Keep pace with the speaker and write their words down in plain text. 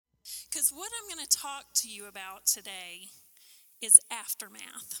Because what I'm going to talk to you about today is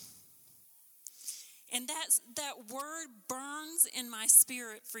aftermath. And that word burns in my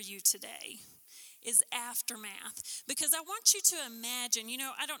spirit for you today, is aftermath. Because I want you to imagine,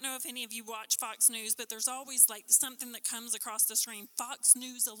 I don't know if any of you watch Fox News, but there's always like something that comes across the screen, Fox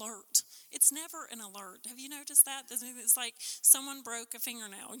News alert. It's never an alert. Have you noticed that? It's like someone broke a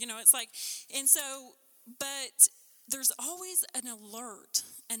fingernail, it's like, and so, but there's always an alert,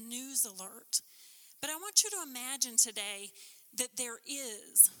 a news alert. But I want you to imagine today that there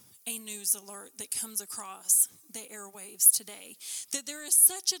is a news alert that comes across the airwaves today. That there is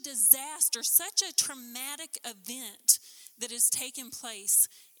such a disaster, such a traumatic event that has taken place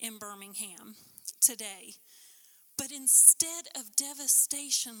in Birmingham today. But instead of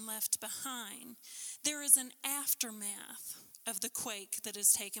devastation left behind, there is an aftermath of the quake that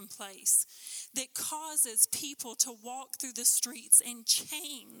has taken place that causes people to walk through the streets and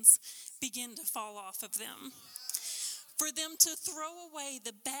chains begin to fall off of them. For them to throw away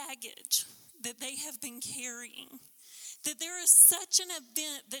the baggage that they have been carrying. That there is such an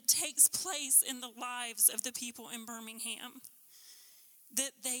event that takes place in the lives of the people in Birmingham.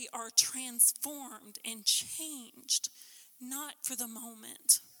 That they are transformed and changed, not for the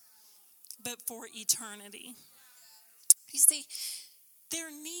moment, but for eternity. You see,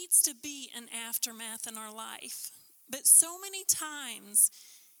 there needs to be an aftermath in our life. But so many times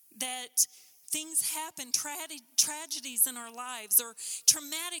that things happen, tragedies in our lives or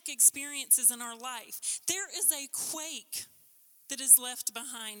traumatic experiences in our life. There is a quake that is left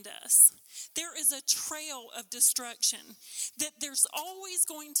behind us. There is a trail of destruction. That there's always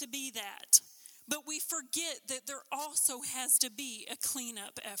going to be that. But we forget that there also has to be a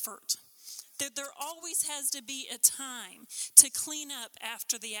cleanup effort. That there always has to be a time to clean up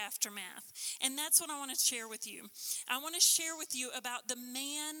after the aftermath. And that's what I want to share with you. I want to share with you about the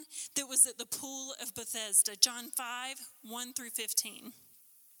man that was at the pool of Bethesda, John 5, 1 through 15.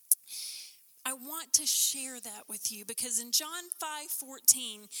 I want to share that with you because in John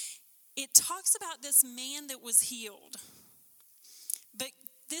 5:14, it talks about this man that was healed. But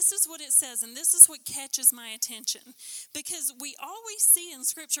this is what it says, and this is what catches my attention. Because we always see in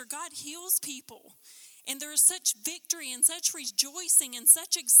Scripture, God heals people. And there is such victory and such rejoicing and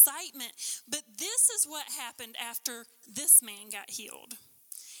such excitement. But this is what happened after this man got healed.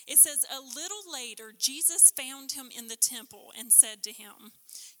 It says, a little later, Jesus found him in the temple and said to him,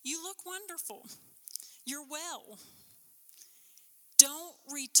 "You look wonderful. You're well. Don't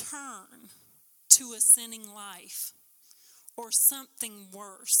return to a sinning life, or something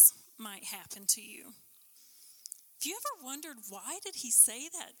worse might happen to you." Have you ever wondered why did he say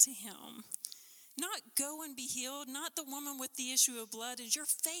that to him? Not go and be healed, not the woman with the issue of blood. Is your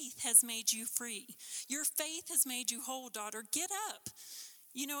faith has made you free. Your faith has made you whole, daughter. Get up,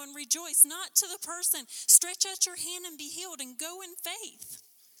 and rejoice. Not to the person, stretch out your hand and be healed and go in faith.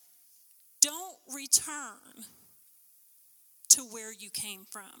 Don't return to where you came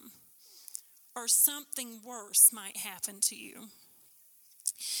from, or something worse might happen to you.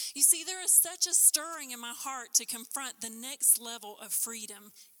 You see, there is such a stirring in my heart to confront the next level of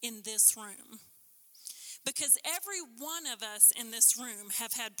freedom in this room. Because every one of us in this room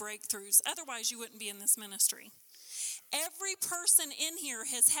have had breakthroughs. Otherwise, you wouldn't be in this ministry. Every person in here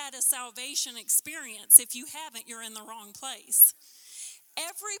has had a salvation experience. If you haven't, you're in the wrong place.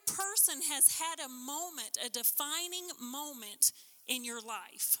 Every person has had a moment, a defining moment in your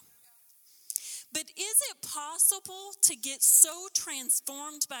life. But is it possible to get so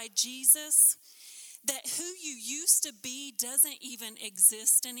transformed by Jesus that who you used to be doesn't even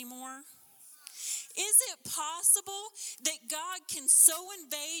exist anymore? Is it possible that God can so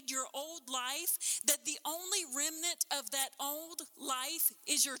invade your old life that the only remnant of that old life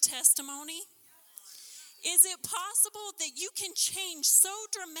is your testimony? Is it possible that you can change so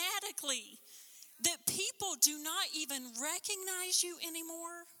dramatically that people do not even recognize you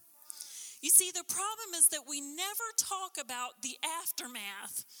anymore? You see, the problem is that we never talk about the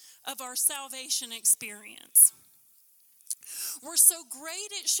aftermath of our salvation experience. We're so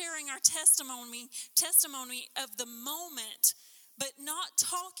great at sharing our testimony of the moment, but not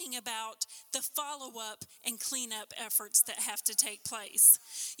talking about the follow-up and cleanup efforts that have to take place.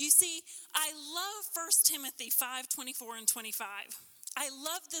 You see, I love 1 Timothy 5:24 and 25. I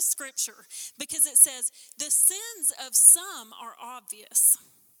love this scripture because it says, the sins of some are obvious,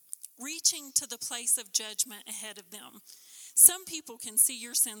 reaching to the place of judgment ahead of them. Some people can see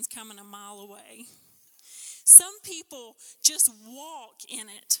your sins coming a mile away. Some people just walk in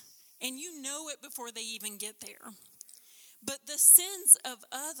it, and you know it before they even get there. But the sins of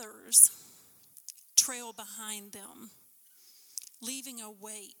others trail behind them, leaving a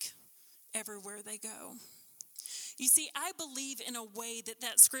wake everywhere they go. You see, I believe in a way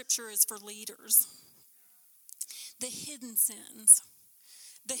that scripture is for leaders. The hidden sins,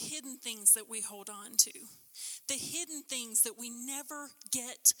 the hidden things that we hold on to, the hidden things that we never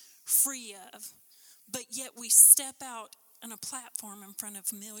get free of, but yet we step out on a platform in front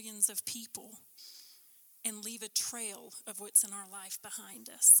of millions of people and leave a trail of what's in our life behind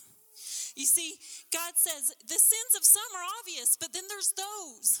us. You see, God says the sins of some are obvious, but then there's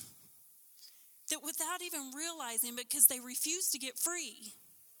those that without even realizing, because they refuse to get free,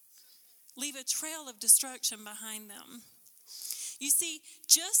 leave a trail of destruction behind them. You see,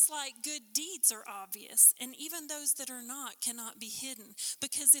 just like good deeds are obvious, and even those that are not cannot be hidden.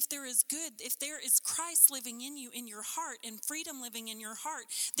 Because if there is good, if there is Christ living in you, in your heart, and freedom living in your heart,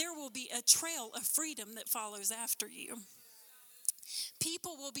 there will be a trail of freedom that follows after you.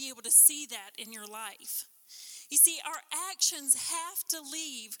 People will be able to see that in your life. You see, our actions have to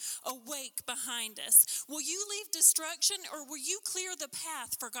leave a wake behind us. Will you leave destruction, or will you clear the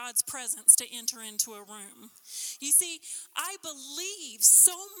path for God's presence to enter into a room? You see, I believe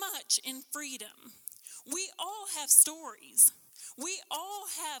so much in freedom. We all have stories. We all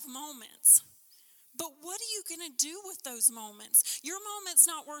have moments. But what are you going to do with those moments? Your moment's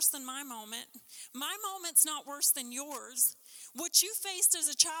not worse than my moment. My moment's not worse than yours. What you faced as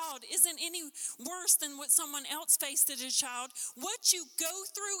a child isn't any worse than what someone else faced as a child. What you go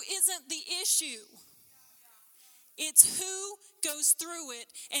through isn't the issue. It's who goes through it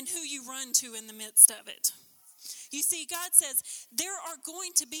and who you run to in the midst of it. You see, God says there are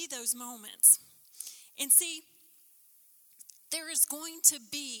going to be those moments. And see, there is going to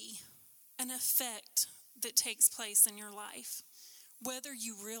be an effect that takes place in your life, whether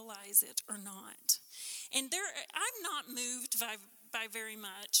you realize it or not. And I'm not moved by very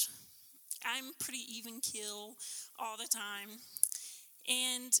much. I'm pretty even keel all the time.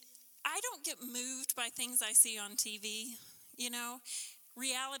 And I don't get moved by things I see on TV. You know,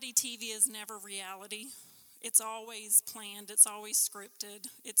 reality TV is never reality. It's always planned. It's always scripted.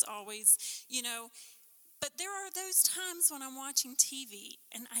 It's always, but there are those times when I'm watching TV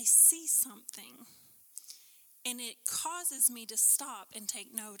and I see something and it causes me to stop and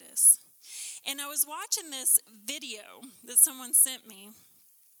take notice. And I was watching this video that someone sent me,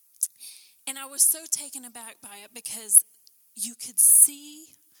 and I was so taken aback by it because you could see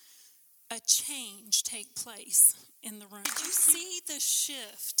a change take place in the room. Did you see the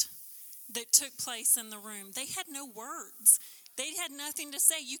shift that took place in the room? They had no words. They had nothing to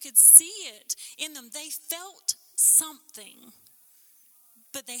say. You could see it in them. They felt something,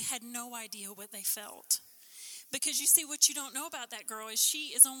 but they had no idea what they felt. Because you see, what you don't know about that girl is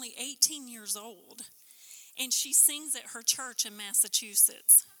she is only 18 years old, and she sings at her church in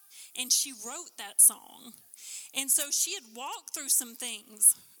Massachusetts, and she wrote that song. And so she had walked through some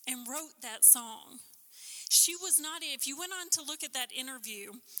things and wrote that song. She was not, if you went on to look at that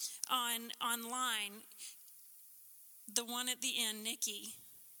interview online, the one at the end, Nikki,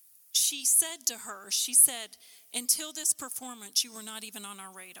 she said to her, until this performance, you were not even on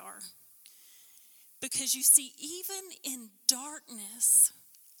our radar. Because you see, even in darkness,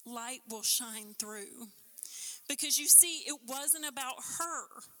 light will shine through. Because you see, it wasn't about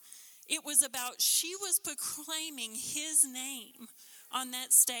her. It was about, she was proclaiming his name on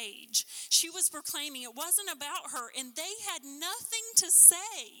that stage. She was proclaiming, it wasn't about her. And they had nothing to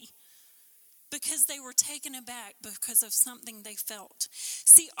say because they were taken aback because of something they felt.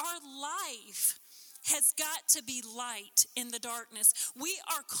 See, our life has got to be light in the darkness. We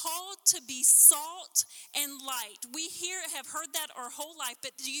are called to be salt and light. We have heard that our whole life,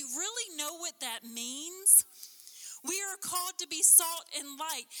 but do you really know what that means? We are called to be salt and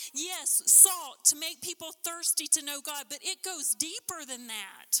light. Yes, salt to make people thirsty to know God, but it goes deeper than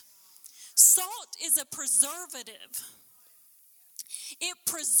that. Salt is a preservative. It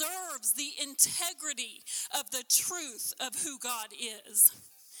preserves the integrity of the truth of who God is.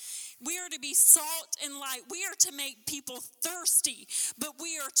 We are to be salt and light. We are to make people thirsty, but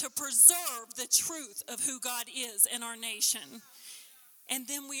we are to preserve the truth of who God is in our nation. And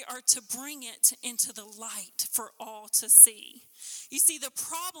then we are to bring it into the light for all to see. You see, the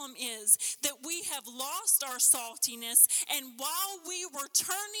problem is that we have lost our saltiness, and while we were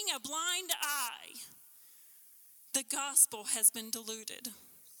turning a blind eye, the gospel has been diluted.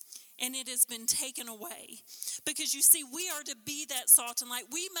 And it has been taken away. Because you see, we are to be that salt and light.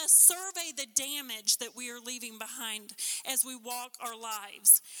 We must survey the damage that we are leaving behind as we walk our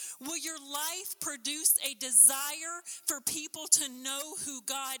lives. Will your life produce a desire for people to know who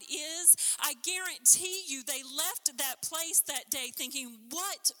God is? I guarantee you they left that place that day thinking,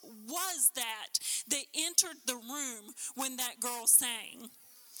 what was that entered the room when that girl sang?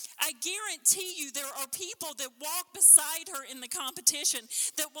 I guarantee you there are people that walk beside her in the competition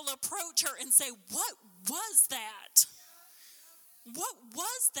that will approach her and say, what was that? What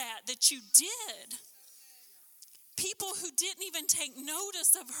was that you did? People who didn't even take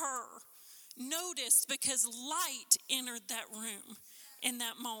notice of her noticed because light entered that room in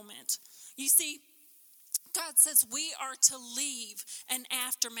that moment. You see, God says we are to leave an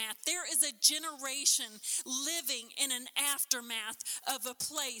aftermath. There is a generation living in an aftermath of a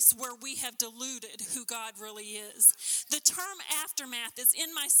place where we have diluted who God really is. The term aftermath is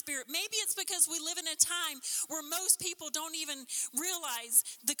in my spirit. Maybe it's because we live in a time where most people don't even realize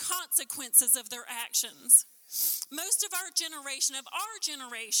the consequences of their actions. Most of our generation,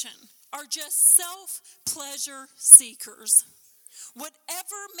 are just self-pleasure seekers.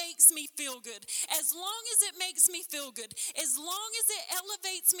 Whatever makes me feel good, as long as it makes me feel good, as long as it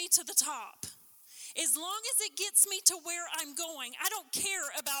elevates me to the top, as long as it gets me to where I'm going, I don't care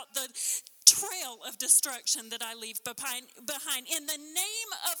about the trail of destruction that I leave behind. In the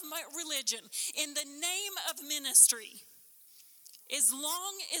name of my religion, in the name of ministry, as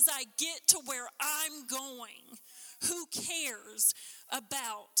long as I get to where I'm going, who cares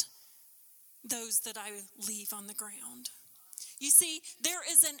about those that I leave on the ground? You see, there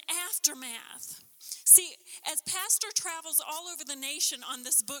is an aftermath. See, as Pastor travels all over the nation on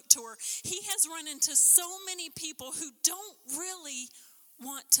this book tour, he has run into so many people who don't really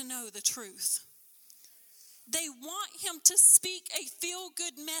want to know the truth. They want him to speak a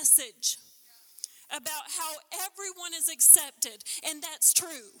feel-good message about how everyone is accepted, and that's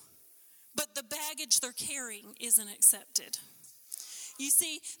true. But the baggage they're carrying isn't accepted. You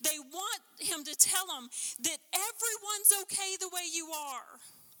see, they want him to tell them that everyone's okay the way you are.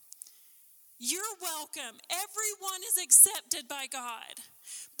 You're welcome. Everyone is accepted by God.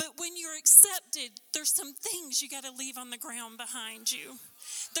 But when you're accepted, there's some things you got to leave on the ground behind you.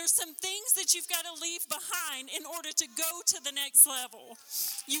 There's some things that you've got to leave behind in order to go to the next level.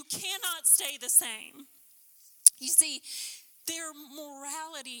 You cannot stay the same. You see, their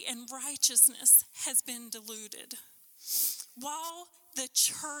morality and righteousness has been diluted. While the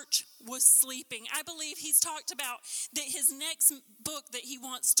church was sleeping, I believe he's talked about that his next book that he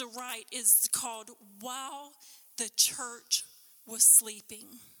wants to write is called While the Church Was Sleeping.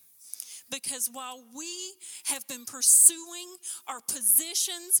 Because while we have been pursuing our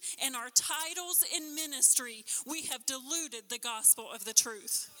positions and our titles in ministry, we have diluted the gospel of the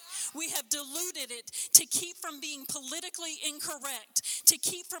truth. We have diluted it to keep from being politically incorrect, to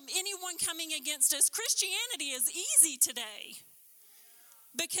keep from anyone coming against us. Christianity is easy today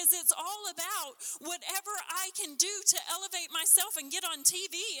because it's all about whatever I can do to elevate myself and get on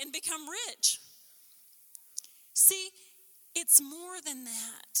TV and become rich. See, it's more than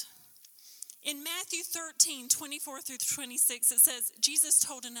that. In Matthew 13, 24 through 26, it says, Jesus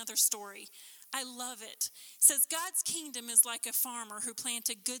told another story. I love it. It says, God's kingdom is like a farmer who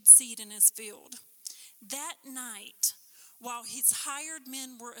planted good seed in his field. That night, while his hired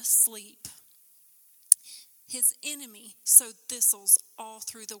men were asleep, his enemy sowed thistles all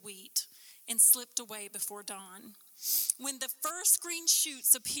through the wheat and slipped away before dawn. When the first green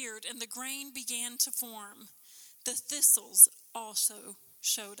shoots appeared and the grain began to form, the thistles also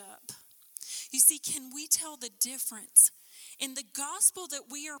showed up. You see, can we tell the difference in the gospel that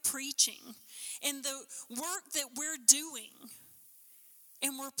we are preaching, in the work that we're doing,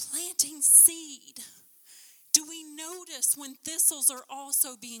 and we're planting seed? Do we notice when thistles are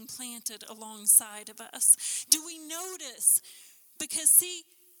also being planted alongside of us? Do we notice? Because see,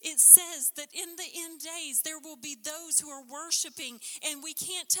 it says that in the end days, there will be those who are worshiping, and we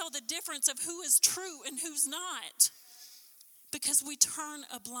can't tell the difference of who is true and who's not because we turn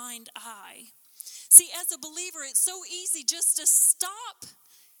a blind eye. See, as a believer, it's so easy just to stop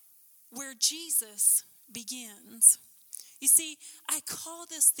where Jesus begins. You see, I call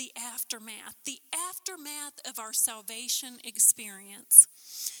this the aftermath of our salvation experience.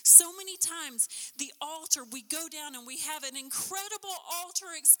 So many times, the altar, we go down and we have an incredible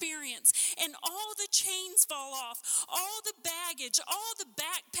altar experience, and all the chains fall off, all the baggage, all the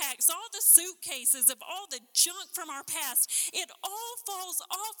backpacks, all the suitcases of all the junk from our past, it all falls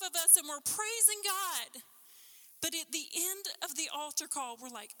off of us and we're praising God. But at the end of the altar call, we're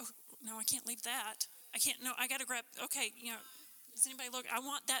like, oh, no, I can't leave that. I got to grab, okay, does anybody look? I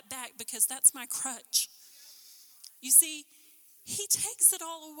want that back because that's my crutch. You see, he takes it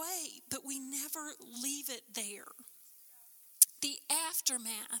all away, but we never leave it there. The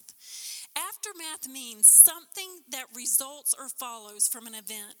aftermath. Aftermath means something that results or follows from an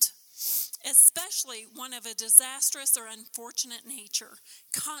event, especially one of a disastrous or unfortunate nature.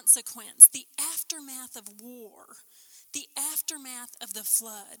 Consequence, the aftermath of war. The aftermath of the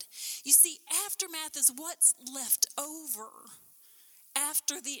flood. You see, aftermath is what's left over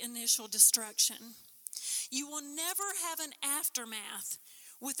after the initial destruction. You will never have an aftermath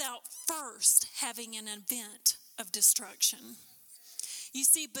without first having an event of destruction. You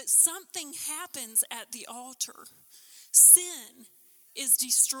see, but something happens at the altar. Sin is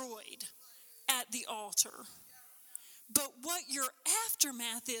destroyed at the altar. But what your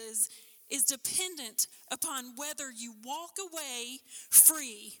aftermath is dependent upon whether you walk away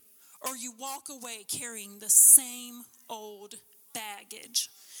free or you walk away carrying the same old baggage.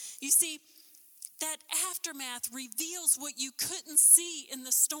 You see, that aftermath reveals what you couldn't see in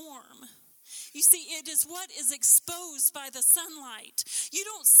the storm. You see, it is what is exposed by the sunlight. You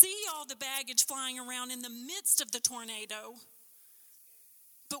don't see all the baggage flying around in the midst of the tornado.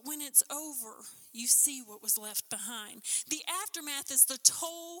 But when it's over, you see what was left behind. The aftermath is the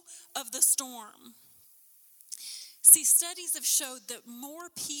toll of the storm. See, studies have showed that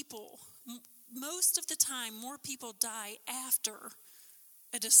most of the time, more people die after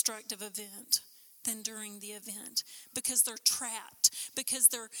a destructive event than during the event, because they're trapped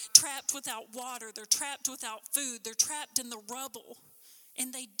without water, they're trapped without food, they're trapped in the rubble,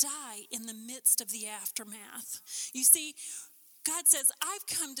 and they die in the midst of the aftermath. You see, God says, I've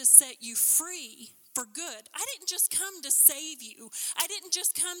come to set you free for good. I didn't just come to save you. I didn't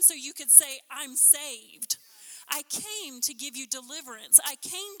just come so you could say, I'm saved. I came to give you deliverance. I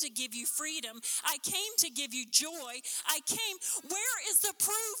came to give you freedom. I came to give you joy. Where is the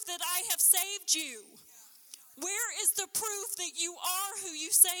proof that I have saved you? Where is the proof that you are who you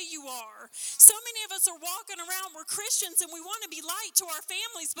say you are? So many of us are walking around, we're Christians, and we want to be light to our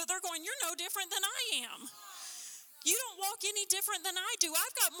families, but they're going, you're no different than I am. You don't walk any different than I do.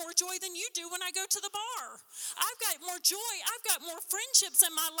 I've got more joy than you do when I go to the bar. I've got more joy. I've got more friendships in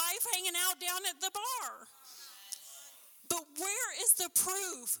my life hanging out down at the bar. But where is the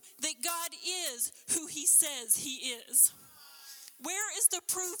proof that God is who he says he is? Where is the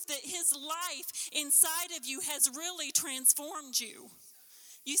proof that his life inside of you has really transformed you?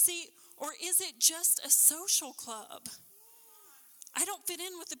 You see, or is it just a social club? I don't fit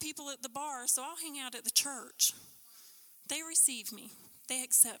in with the people at the bar, so I'll hang out at the church. They receive me. They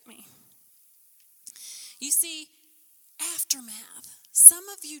accept me. You see, aftermath. Some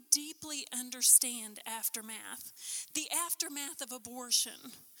of you deeply understand aftermath. The aftermath of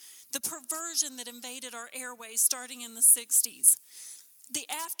abortion. The perversion that invaded our airways starting in the 60s. The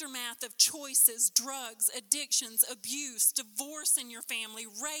aftermath of choices, drugs, addictions, abuse, divorce in your family,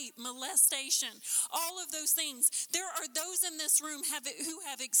 rape, molestation, all of those things. There are those in this room who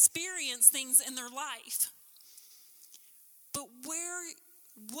have experienced things in their life. But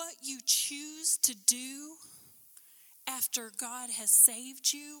what you choose to do after God has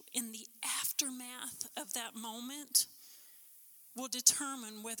saved you in the aftermath of that moment will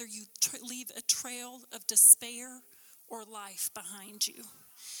determine whether you leave a trail of despair or life behind you.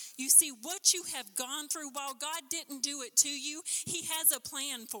 You see, what you have gone through, while God didn't do it to you, he has a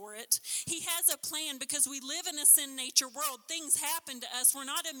plan for it. He has a plan because we live in a sin nature world. Things happen to us. We're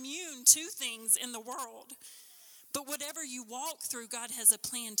not immune to things in the world. But whatever you walk through, God has a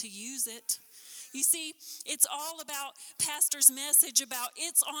plan to use it. You see, it's all about Pastor's message about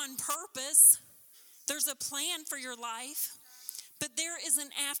it's on purpose. There's a plan for your life. But there is an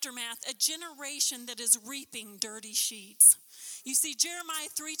aftermath, a generation that is reaping dirty sheets. You see, Jeremiah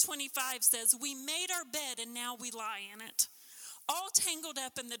 3:25 says, we made our bed and now we lie in it. All tangled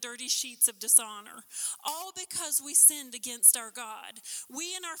up in the dirty sheets of dishonor. All because we sinned against our God.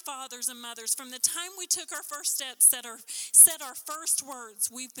 We and our fathers and mothers, from the time we took our first steps, said our first words,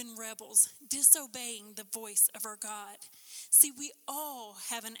 we've been rebels, disobeying the voice of our God. See, we all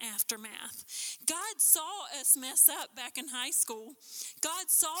have an aftermath. God saw us mess up back in high school. God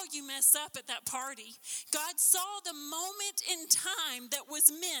saw you mess up at that party. God saw the moment in time that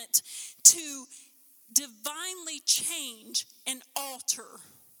was meant to divinely change and alter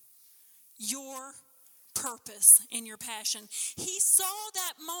your purpose and your passion. He saw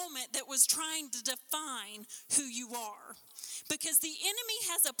that moment that was trying to define who you are. Because the enemy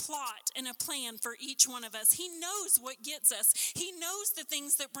has a plot and a plan for each one of us. He knows what gets us. He knows the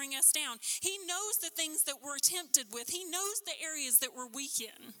things that bring us down. He knows the things that we're tempted with. He knows the areas that we're weak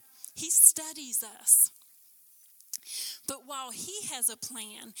in. He studies us. But while he has a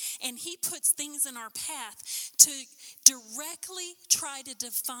plan and he puts things in our path to directly try to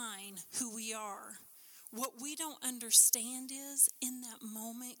define who we are, what we don't understand is in that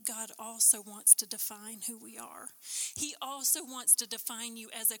moment, God also wants to define who we are. He also wants to define you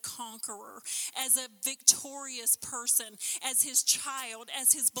as a conqueror, as a victorious person, as his child,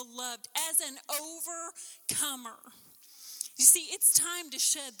 as his beloved, as an overcomer. You see, it's time to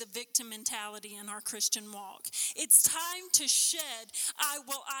shed the victim mentality in our Christian walk. It's time to shed, I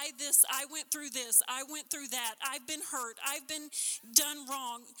went through this, I went through that, I've been hurt, I've been done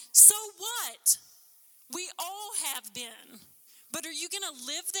wrong. So what? We all have been. But are you going to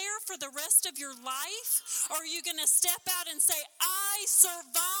live there for the rest of your life? Or are you going to step out and say, I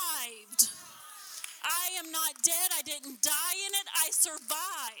survived. I am not dead. I didn't die in it. I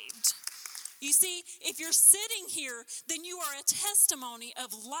survived. You see, if you're sitting here, then you are a testimony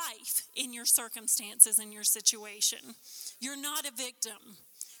of life in your circumstances and your situation. You're not a victim.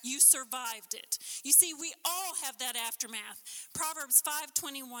 You survived it. You see, we all have that aftermath. Proverbs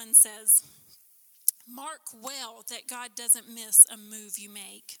 5:21 says, mark well that God doesn't miss a move you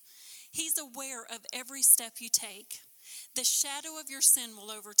make. He's aware of every step you take. The shadow of your sin will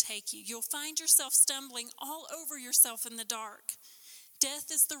overtake you. You'll find yourself stumbling all over yourself in the dark.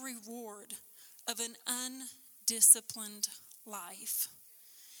 Death is the reward of an undisciplined life.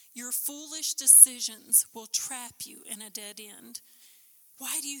 Your foolish decisions will trap you in a dead end.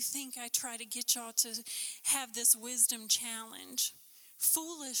 Why do you think I try to get y'all to have this wisdom challenge?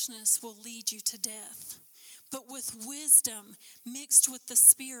 Foolishness will lead you to death. But with wisdom mixed with the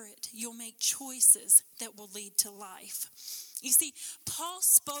Spirit, you'll make choices that will lead to life. You see, Paul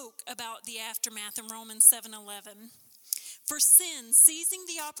spoke about the aftermath in Romans 7:11. For sin, seizing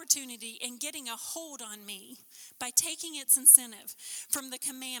the opportunity and getting a hold on me by taking its incentive from the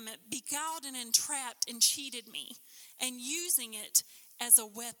commandment, beguiled and entrapped and cheated me, and using it as a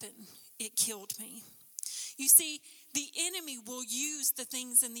weapon, it killed me. You see, the enemy will use the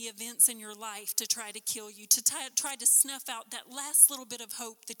things and the events in your life to try to kill you, to try to snuff out that last little bit of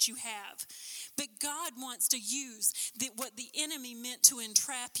hope that you have. But God wants to use what the enemy meant to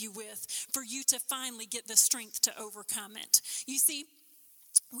entrap you with for you to finally get the strength to overcome it. You see,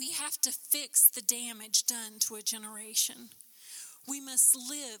 we have to fix the damage done to a generation. We must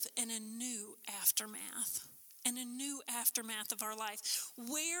live in a new aftermath. And a new aftermath of our life.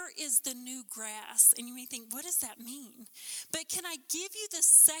 Where is the new grass? And you may think, what does that mean? But can I give you the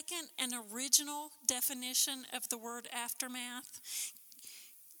second and original definition of the word aftermath?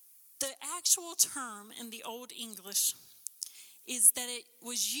 The actual term in the Old English is that it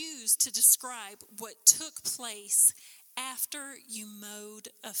was used to describe what took place after you mowed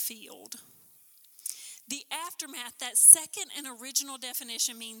a field. The aftermath, that second and original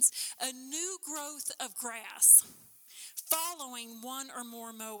definition, means a new growth of grass following one or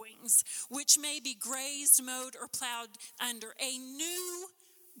more mowings, which may be grazed, mowed, or plowed under. A new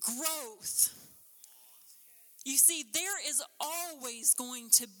growth. You see, there is always going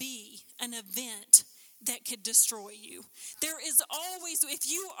to be an event that could destroy you. There is always, if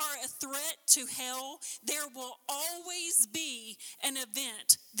you are a threat to hell, there will always be an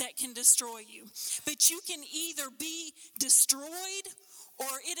event that can destroy you. But you can either be destroyed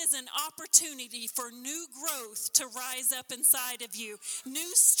or it is an opportunity for new growth to rise up inside of you,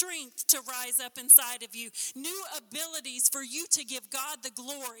 new strength to rise up inside of you, new abilities for you to give God the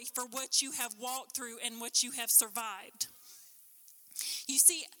glory for what you have walked through and what you have survived. You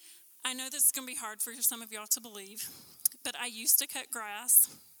see, I know this is going to be hard for some of y'all to believe, but I used to cut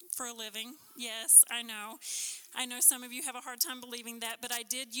grass for a living. Yes, I know. I know some of you have a hard time believing that, but I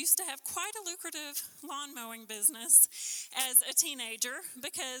did used to have quite a lucrative lawn mowing business as a teenager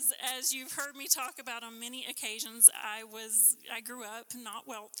because, as you've heard me talk about on many occasions, I grew up not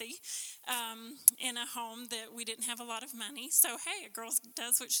wealthy in a home that we didn't have a lot of money. So, hey, a girl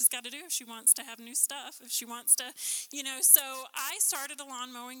does what she's got to do if she wants to have new stuff, if she wants to, So I started a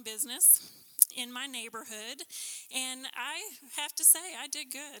lawn mowing business in my neighborhood, and I have to say I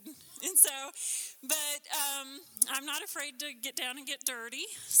did good. And so, but I'm not afraid to get down and get dirty,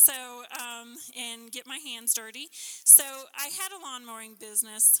 so and get my hands dirty. So I had a lawn mowing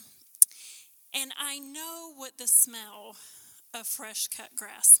business, and I know what the smell of fresh cut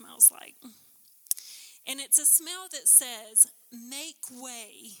grass smells like. And it's a smell that says, make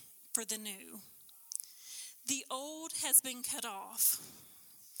way for the new. The old has been cut off.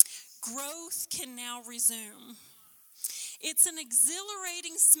 Growth can now resume. It's an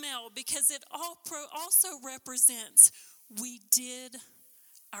exhilarating smell because it also represents we did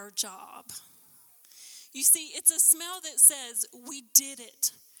our job. You see, it's a smell that says we did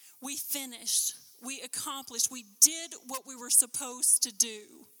it. We finished. We accomplished. We did what we were supposed to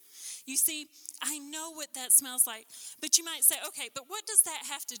do. You see, I know what that smells like, but you might say, okay, but what does that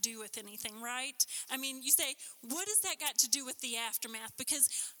have to do with anything, right? I mean, you say, what does that got to do with the aftermath? Because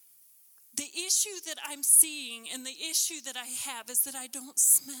the issue that I'm seeing and the issue that I have is that I don't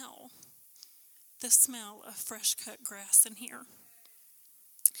smell the smell of fresh cut grass in here.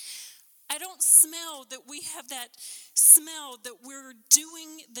 I don't smell that we have that smell that we're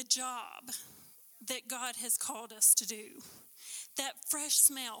doing the job that God has called us to do. That fresh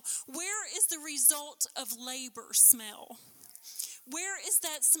smell. Where is the result of labor smell? Where is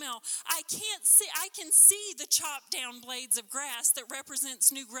that smell? I can see the chopped down blades of grass that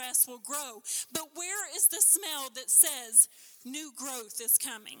represents new grass will grow. But where is the smell that says new growth is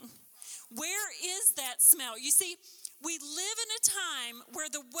coming? Where is that smell? You see, we live in a time where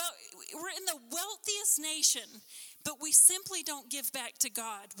we're in the wealthiest nation, but we simply don't give back to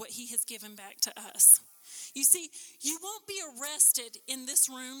God what he has given back to us. You see, you won't be arrested in this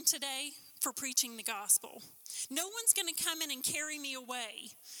room today for preaching the gospel. No one's going to come in and carry me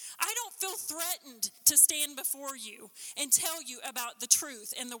away. I don't feel threatened to stand before you and tell you about the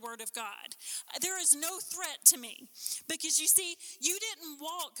truth and the word of God. There is no threat to me because you see, you didn't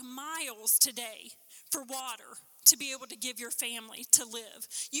walk miles today for water to be able to give your family to live.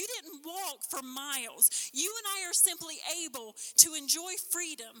 You didn't walk for miles. You and I are simply able to enjoy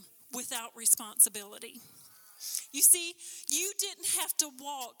freedom without responsibility. You see, you didn't have to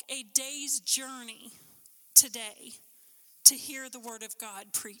walk a day's journey today to hear the word of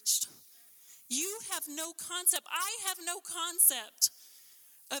God preached. You have no concept. I have no concept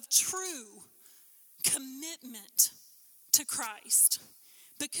of true commitment to Christ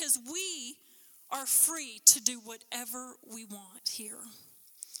because we are free to do whatever we want here.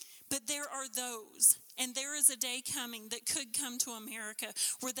 But there are those, and there is a day coming that could come to America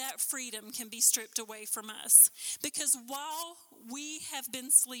where that freedom can be stripped away from us. Because while we have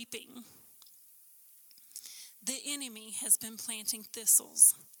been sleeping, the enemy has been planting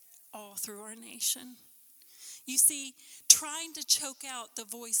thistles all through our nation. You see, trying to choke out the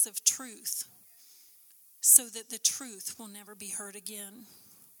voice of truth so that the truth will never be heard again.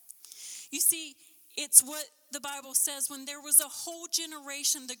 You see, it's what the Bible says when there was a whole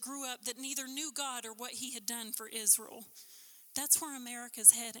generation that grew up that neither knew God or what he had done for Israel. That's where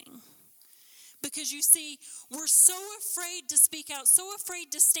America's heading. Because you see, we're so afraid to speak out, so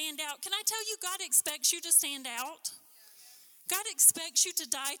afraid to stand out. Can I tell you, God expects you to stand out? God expects you to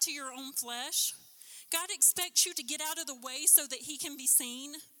die to your own flesh. God expects you to get out of the way so that he can be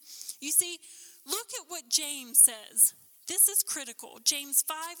seen. You see, look at what James says. This is critical. James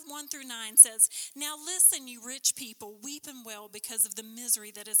 5:1-9 says, "Now listen, you rich people, weep and wail because of the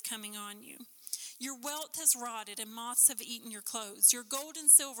misery that is coming on you. Your wealth has rotted and moths have eaten your clothes. Your gold and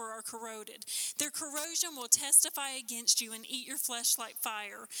silver are corroded. Their corrosion will testify against you and eat your flesh like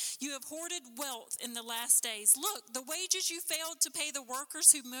fire. You have hoarded wealth in the last days. Look, the wages you failed to pay the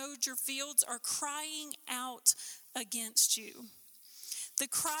workers who mowed your fields are crying out against you. The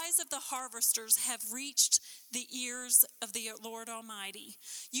cries of the harvesters have reached the ears of the Lord Almighty.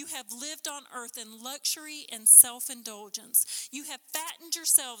 You have lived on earth in luxury and self-indulgence. You have fattened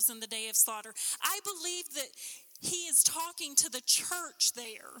yourselves in the day of slaughter." I believe that he is talking to the church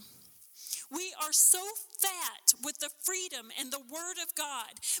there. We are so fat with the freedom and the word of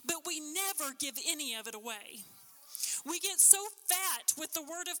God, but we never give any of it away. We get so fat with the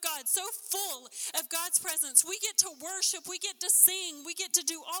word of God, so full of God's presence. We get to worship, we get to sing, we get to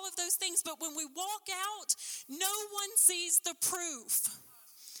do all of those things. But when we walk out, no one sees the proof.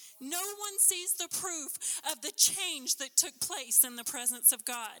 No one sees the proof of the change that took place in the presence of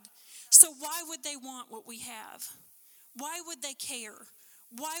God. So why would they want what we have? Why would they care?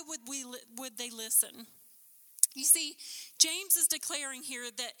 Why would they listen? You see, James is declaring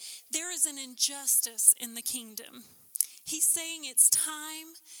here that there is an injustice in the kingdom. He's saying it's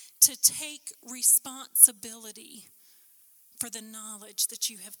time to take responsibility for the knowledge that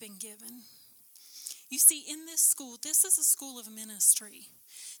you have been given. You see, in this school, this is a school of ministry.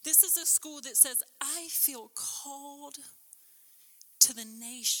 This is a school that says, I feel called to the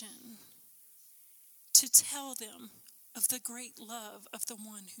nation to tell them of the great love of the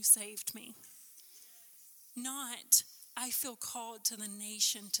one who saved me. Not, I feel called to the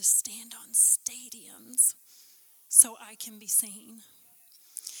nation to stand on stadiums so I can be seen.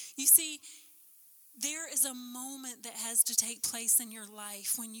 You see, there is a moment that has to take place in your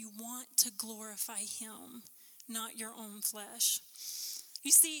life when you want to glorify him, not your own flesh.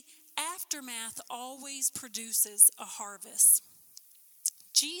 You see, aftermath always produces a harvest.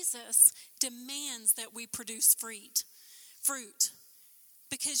 Jesus demands that we produce fruit.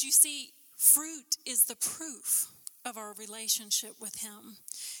 Because you see, fruit is the proof of our relationship with him.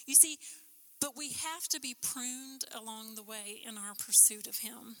 You see, but we have to be pruned along the way in our pursuit of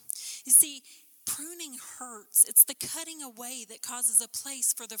him. You see, pruning hurts. It's the cutting away that causes a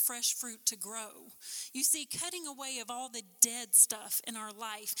place for the fresh fruit to grow. You see, cutting away of all the dead stuff in our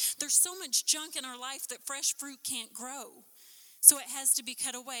life. There's so much junk in our life that fresh fruit can't grow. So it has to be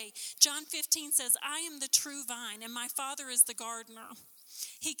cut away. John 15 says, I am the true vine, and my Father is the gardener.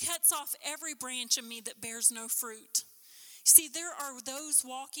 He cuts off every branch of me that bears no fruit. See, there are those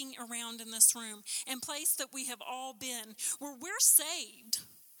walking around in this room and place that we have all been where we're saved.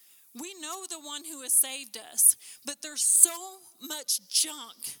 We know the one who has saved us, but there's so much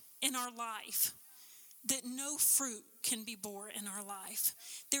junk in our life that no fruit can be bore in our life.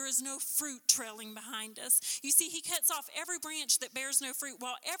 There is no fruit trailing behind us. You see, he cuts off every branch that bears no fruit,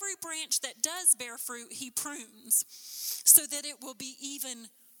 while every branch that does bear fruit, he prunes so that it will be even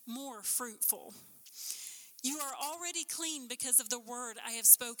more fruitful. You are already clean because of the word I have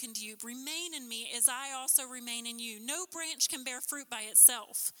spoken to you. Remain in me as I also remain in you. No branch can bear fruit by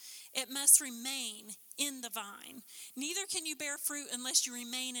itself. It must remain in the vine. Neither can you bear fruit unless you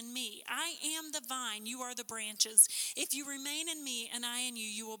remain in me. I am the vine, you are the branches. If you remain in me and I in you,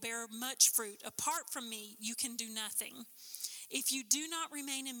 you will bear much fruit. Apart from me, you can do nothing. If you do not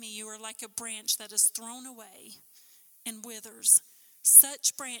remain in me, you are like a branch that is thrown away and withers.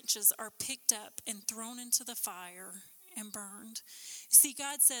 Such branches are picked up and thrown into the fire and burned. See,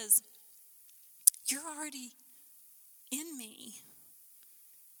 God says, you're already in me.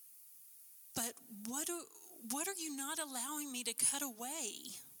 But what are you not allowing me to cut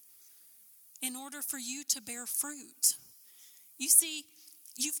away in order for you to bear fruit? You see,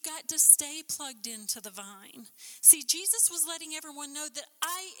 you've got to stay plugged into the vine. See, Jesus was letting everyone know that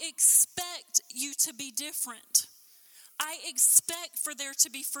I expect you to be different. I expect for there to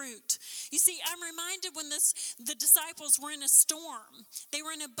be fruit. You see, I'm reminded when the disciples were in a storm. They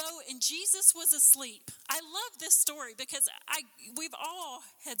were in a boat and Jesus was asleep. I love this story because we've all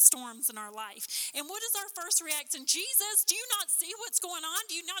had storms in our life. And what is our first reaction? Jesus, do you not see what's going on?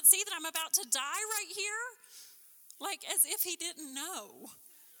 Do you not see that I'm about to die right here? Like as if he didn't know.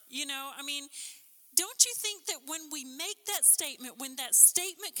 Don't you think that when we make that statement, when that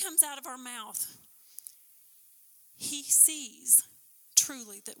statement comes out of our mouth, he sees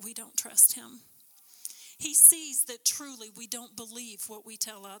truly that we don't trust him. He sees that truly we don't believe what we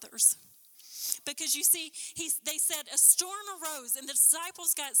tell others. Because you see, they said a storm arose and the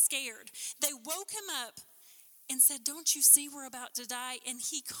disciples got scared. They woke him up and said, don't you see we're about to die? And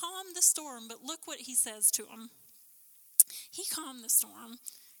he calmed the storm, but look what he says to them. He calmed the storm.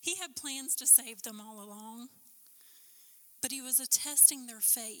 He had plans to save them all along, but he was attesting their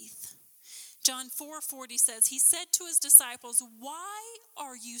faith. John 4:40 says, he said to his disciples, why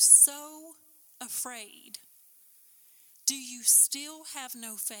are you so afraid? Do you still have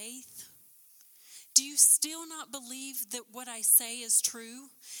no faith? Do you still not believe that what I say is true?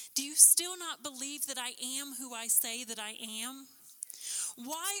 Do you still not believe that I am who I say that I am?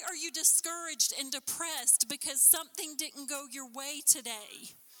 Why are you discouraged and depressed because something didn't go your way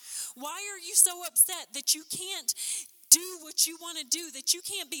today? Why are you so upset that you can't do what you want to do, that you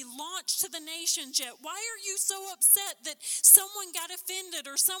can't be launched to the nations yet? Why are you so upset that someone got offended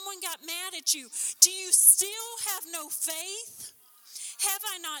or someone got mad at you? Do you still have no faith? Have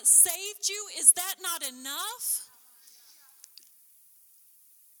I not saved you? Is that not enough?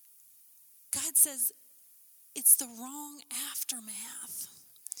 God says it's the wrong aftermath.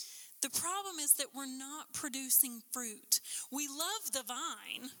 The problem is that we're not producing fruit. We love the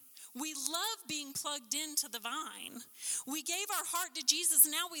vine. We love being plugged into the vine. We gave our heart to Jesus,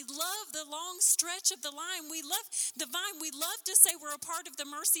 and now we love the long stretch of the line. We love the vine. We love to say we're a part of the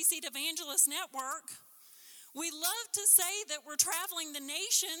Mercy Seat Evangelist Network. We love to say that we're traveling the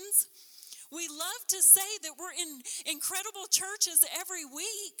nations. We love to say that we're in incredible churches every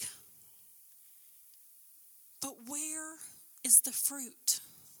week. But where is the fruit?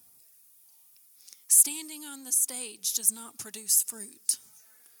 Standing on the stage does not produce fruit.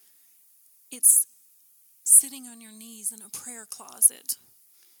 It's sitting on your knees in a prayer closet,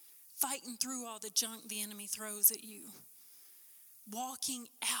 fighting through all the junk the enemy throws at you, walking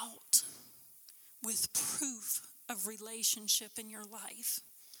out with proof of relationship in your life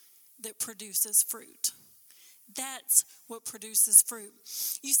that produces fruit. That's what produces fruit.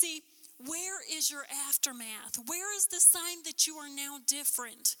 You see, where is your aftermath? Where is the sign that you are now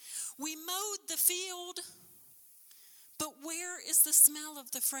different? We mowed the field, but where is the smell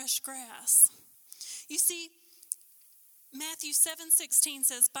of the fresh grass? You see, Matthew 7:16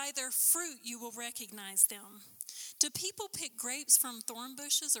 says, by their fruit you will recognize them. Do people pick grapes from thorn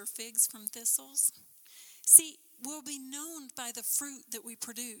bushes or figs from thistles? See, we'll be known by the fruit that we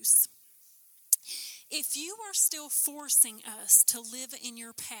produce. If you are still forcing us to live in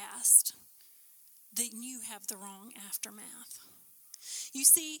your past, then you have the wrong aftermath. You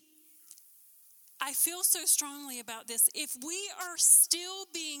see, I feel so strongly about this. If we are still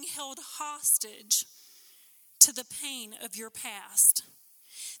being held hostage to the pain of your past,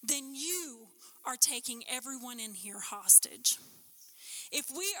 then you are taking everyone in here hostage. If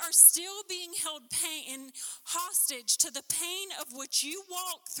we are still being held hostage to the pain of what you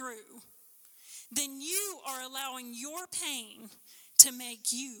walk through, then you are allowing your pain to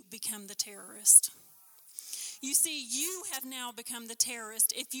make you become the terrorist. You see, you have now become the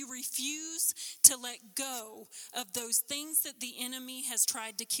terrorist if you refuse to let go of those things that the enemy has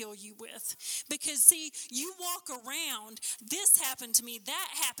tried to kill you with. Because, see, you walk around, this happened to me, that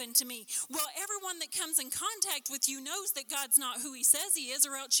happened to me. Well, everyone that comes in contact with you knows that God's not who he says he is,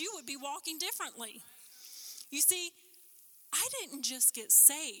 or else you would be walking differently. You see, I didn't just get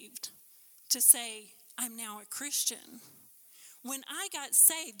saved to say, I'm now a Christian. When I got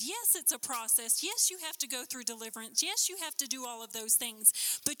saved, yes, it's a process. Yes, you have to go through deliverance. Yes, you have to do all of those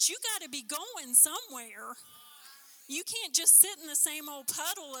things. But you got to be going somewhere. You can't just sit in the same old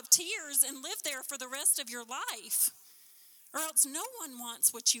puddle of tears and live there for the rest of your life. Or else no one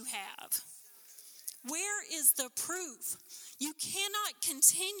wants what you have. Where is the proof? You cannot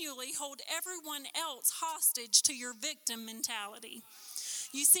continually hold everyone else hostage to your victim mentality.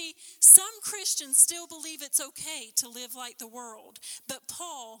 You see, some Christians still believe it's okay to live like the world, but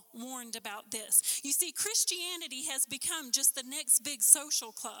Paul warned about this. You see, Christianity has become just the next big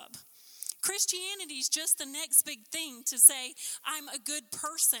social club. Christianity is just the next big thing to say, I'm a good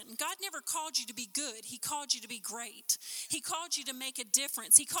person. God never called you to be good. He called you to be great. He called you to make a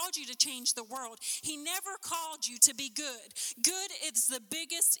difference. He called you to change the world. He never called you to be good. Good is the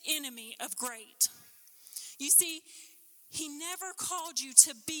biggest enemy of great. You see, he never called you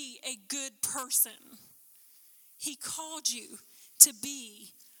to be a good person. He called you to be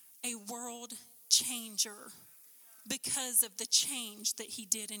a world changer because of the change that he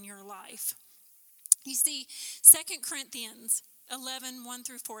did in your life. You see, 2 Corinthians 11, 1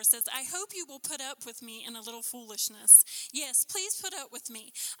 through 4 says, I hope you will put up with me in a little foolishness. Yes, please put up with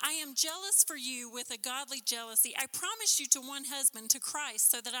me. I am jealous for you with a godly jealousy. I promised you to one husband, to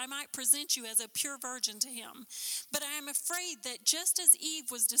Christ, so that I might present you as a pure virgin to him. But I am afraid that just as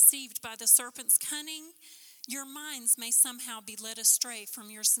Eve was deceived by the serpent's cunning, your minds may somehow be led astray from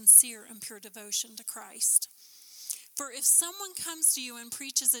your sincere and pure devotion to Christ. For if someone comes to you and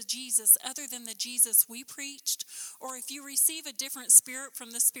preaches a Jesus other than the Jesus we preached, or if you receive a different spirit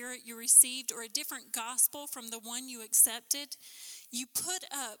from the spirit you received, or a different gospel from the one you accepted, you put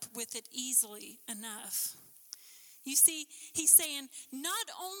up with it easily enough. You see, he's saying,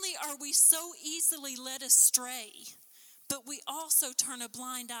 not only are we so easily led astray, but we also turn a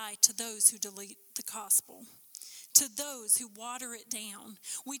blind eye to those who delete the gospel, to those who water it down.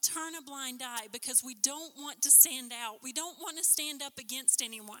 We turn a blind eye because we don't want to stand out. We don't want to stand up against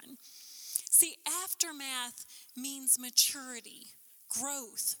anyone. See, aftermath means maturity,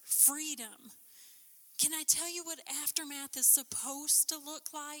 growth, freedom. Can I tell you what aftermath is supposed to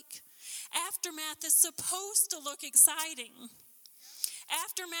look like? Aftermath is supposed to look exciting.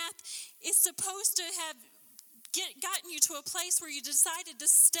 Aftermath is supposed to have gotten you to a place where you decided to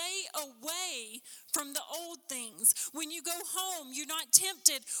stay away from the old things. When you go home, you're not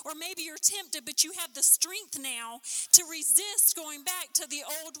tempted, or maybe you're tempted, but you have the strength now to resist going back to the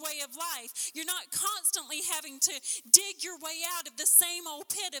old way of life. You're not constantly having to dig your way out of the same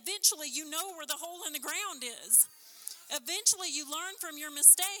old pit. Eventually, you know where the hole in the ground is. Eventually, you learn from your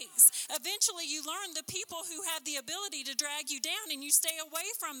mistakes. Eventually, you learn the people who have the ability to drag you down, and you stay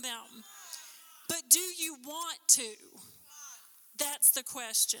away from them. But do you want to? That's the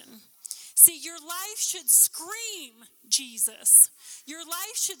question. See, your life should scream Jesus. Your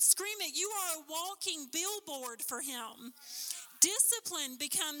life should scream it. You are a walking billboard for him. Discipline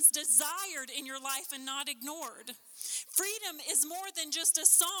becomes desired in your life and not ignored. Freedom is more than just a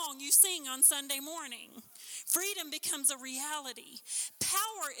song you sing on Sunday morning. Freedom becomes a reality.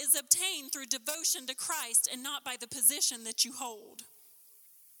 Power is obtained through devotion to Christ and not by the position that you hold.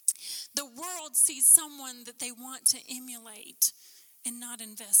 The world sees someone that they want to emulate and not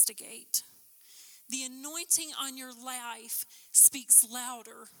investigate. The anointing on your life speaks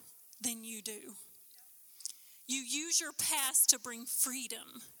louder than you do. You use your past to bring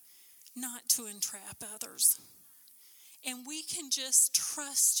freedom, not to entrap others. And we can just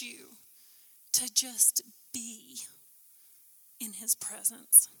trust you to just be in his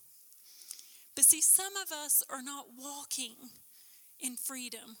presence. But see, some of us are not walking in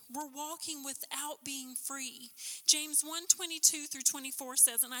freedom. We're walking without being free. James 1:22 through 24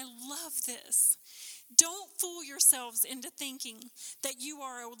 says, and I love this, don't fool yourselves into thinking that you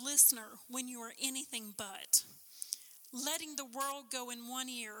are a listener when you are anything but. Letting the world go in one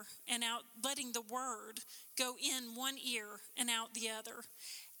ear and out, letting the word go in one ear and out the other.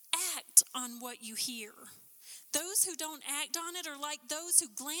 Act on what you hear. Those who don't act on it are like those who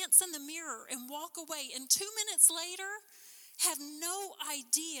glance in the mirror and walk away, and 2 minutes later have no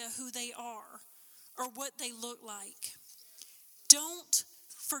idea who they are or what they look like. Don't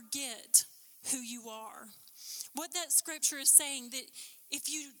forget who you are. What that scripture is saying, that if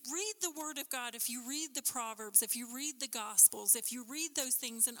you read the Word of God, if you read the Proverbs, if you read the Gospels, if you read those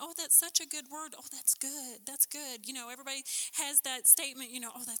things and, oh, that's such a good word. Oh, that's good. That's good. You know, everybody has that statement, you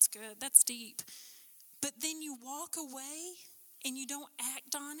know, oh, that's good. That's deep. But then you walk away and you don't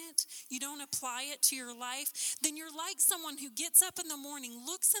act on it, you don't apply it to your life, then you're like someone who gets up in the morning,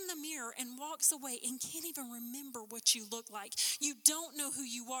 looks in the mirror, and walks away and can't even remember what you look like. You don't know who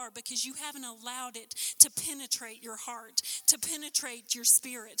you are because you haven't allowed it to penetrate your heart, to penetrate your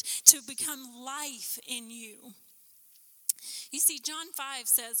spirit, to become life in you. You see, John 5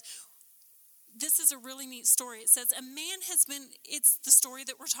 says, this is a really neat story. It says, it's the story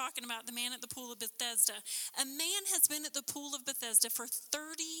that we're talking about, the man at the pool of Bethesda. A man has been at the pool of Bethesda for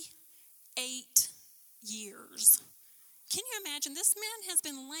 38 years. Can you imagine? This man has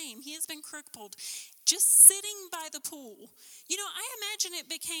been lame. He has been crippled, just sitting by the pool. You know, I imagine it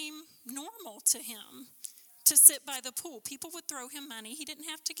became normal to him to sit by the pool. People would throw him money. He didn't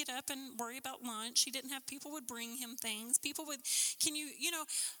have to get up and worry about lunch. He didn't have, people would bring him things. People would,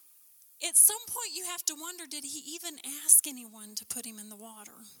 at some point you have to wonder, did he even ask anyone to put him in the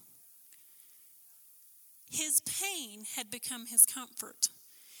water? His pain had become his comfort.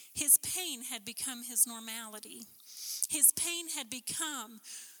 His pain had become his normality. His pain had become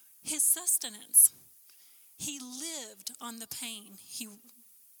his sustenance. He lived on the pain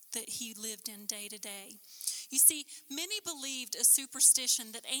that he lived in day to day. You see, many believed a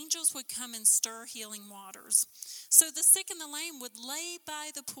superstition that angels would come and stir healing waters. So the sick and the lame would lay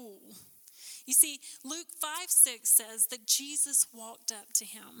by the pool. You see, Luke 5:6 says that Jesus walked up to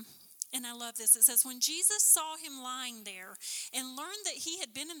him. And I love this. It says, when Jesus saw him lying there and learned that he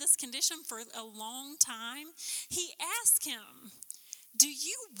had been in this condition for a long time, he asked him, do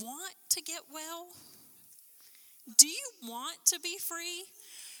you want to get well? Do you want to be free?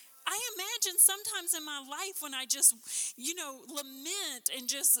 I imagine sometimes in my life when I just, lament and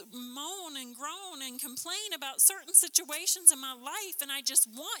just moan and groan and complain about certain situations in my life, and I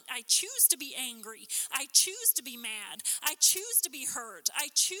choose to be angry. I choose to be mad. I choose to be hurt. I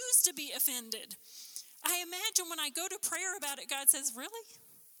choose to be offended. I imagine when I go to prayer about it, God says, really?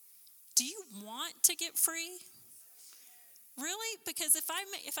 Do you want to get free? Really? Because if I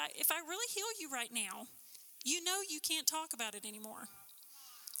really heal you right now, you know you can't talk about it anymore.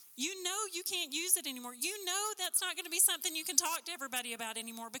 You know you can't use it anymore. You know that's not going to be something you can talk to everybody about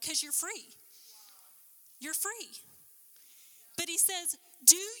anymore because you're free. You're free. But he says,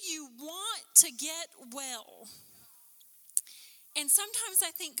 do you want to get well? And sometimes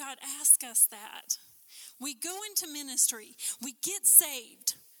I think God asks us that. We go into ministry, we get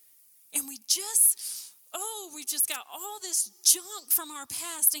saved, and we've just got all this junk from our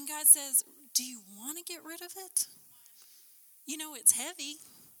past. And God says, do you want to get rid of it? You know, it's heavy.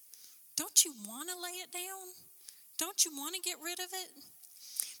 Don't you want to lay it down? Don't you want to get rid of it?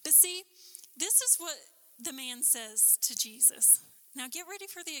 But see, this is what the man says to Jesus. Now get ready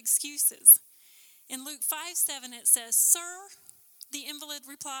for the excuses. In Luke 5:7 it says, sir, the invalid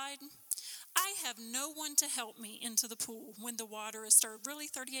replied, I have no one to help me into the pool when the water is stirred. Really,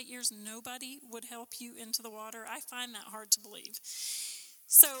 38 years, nobody would help you into the water? I find that hard to believe.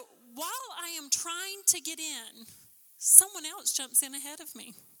 So while I am trying to get in, someone else jumps in ahead of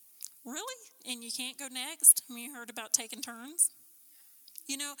me. Really? And you can't go next? I mean, you heard about taking turns?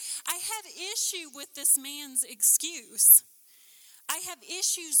 You know, I have issue with this man's excuse. I have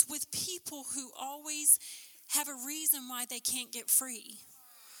issues with people who always have a reason why they can't get free.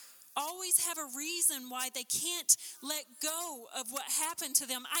 Always have a reason why they can't let go of what happened to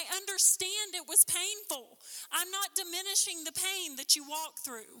them. I understand it was painful. I'm not diminishing the pain that you walk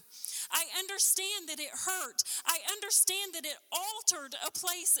through. I understand that it hurt. I understand that it altered a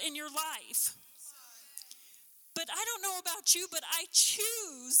place in your life. But I don't know about you, but I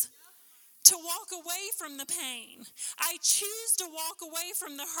choose to walk away from the pain. I choose to walk away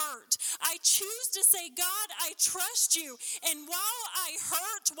from the hurt. I choose to say, God, I trust you. And while I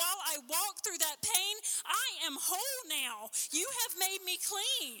hurt, while I walk through that pain, I am whole now. You have made me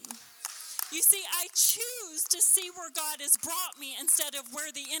clean. You see, I choose to see where God has brought me instead of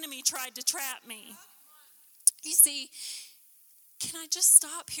where the enemy tried to trap me. You see, can I just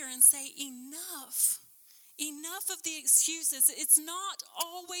stop here and say enough? Enough of the excuses. It's not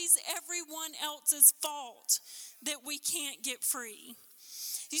always everyone else's fault that we can't get free.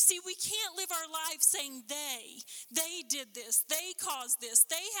 You see, we can't live our life saying they did this, they caused this,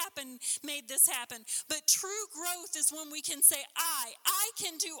 they made this happen. But true growth is when we can say, I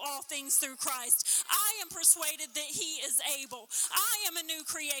can do all things through Christ. I am persuaded that he is able. I am a new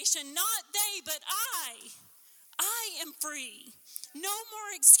creation, not they, but I am free. No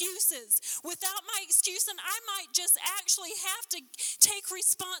more excuses. Without my excuse, and I might just actually have to take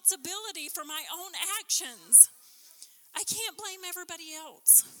responsibility for my own actions. I can't blame everybody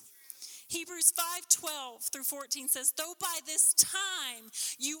else. Hebrews 5:12-14 says, though by this time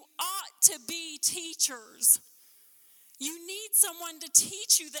you ought to be teachers. You need someone to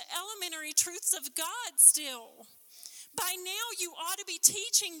teach you the elementary truths of God still. By now you ought to be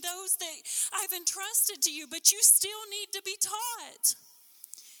teaching those that I've entrusted to you, but you still need to be taught.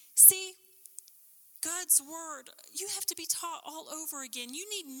 See, God's word, you have to be taught all over again. You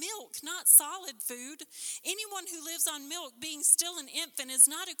need milk, not solid food. Anyone who lives on milk, being still an infant, is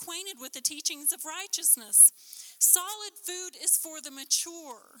not acquainted with the teachings of righteousness. Solid food is for the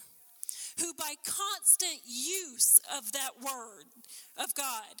mature, who by constant use of that word of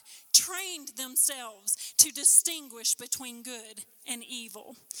God trained themselves to distinguish between good and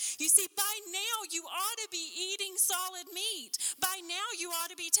evil. You see, by now you ought to be eating solid meat. By now you ought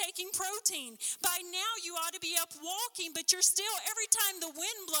to be taking protein. By now you ought to be up walking, but you're still, every time the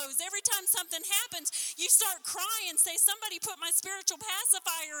wind blows, every time something happens, you start crying, say, somebody put my spiritual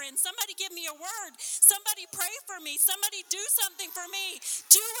pacifier in, somebody give me a word, somebody pray for me, somebody do something for me.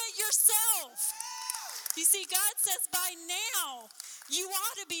 Do it yourself. You see, God says by now you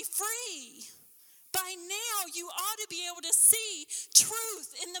ought to be free. By now, you ought to be able to see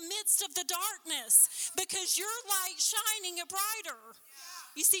truth in the midst of the darkness because your light shining a brighter.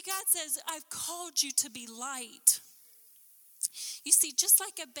 You see, God says, I've called you to be light. You see, just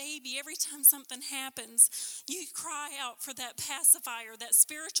like a baby, every time something happens, you cry out for that pacifier, that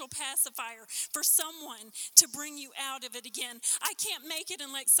spiritual pacifier, for someone to bring you out of it again. I can't make it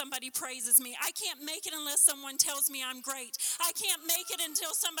unless somebody praises me. I can't make it unless someone tells me I'm great. I can't make it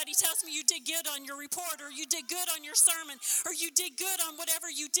until somebody tells me you did good on your report, or you did good on your sermon, or you did good on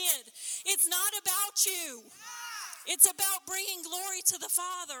whatever you did. It's not about you. It's about bringing glory to the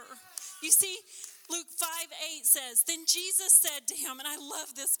Father. You see, Luke 5:8 says, then Jesus said to him, and I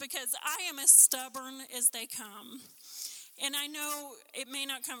love this because I am as stubborn as they come. And I know it may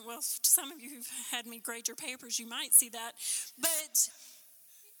not come, well, some of you who've had me grade your papers, you might see that. But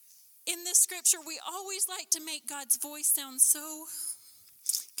in this scripture, we always like to make God's voice sound so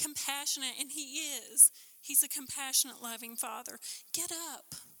compassionate, and he is. He's a compassionate, loving Father. Get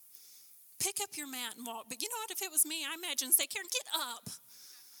up. Pick up your mat and walk. But you know what? If it was me, I imagine, say, Karen, get up.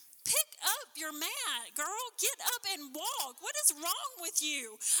 Pick up your mat, girl. Get up and walk. What is wrong with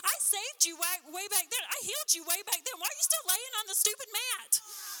you? I saved you way back then. I healed you way back then. Why are you still laying on the stupid mat?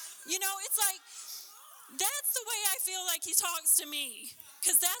 You know, it's like, that's the way I feel like he talks to me,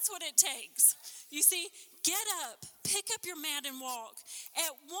 because that's what it takes. You see, get up, pick up your mat and walk.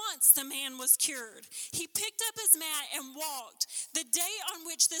 At once the man was cured. He picked up his mat and walked. The day on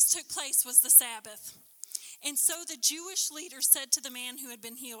which this took place was the Sabbath. And so the Jewish leader said to the man who had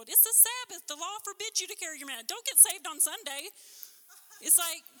been healed, it's the Sabbath. The law forbids you to carry your mat. Don't get saved on Sunday. It's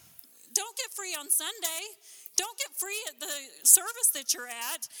like, don't get free on Sunday. Don't get free at the service that you're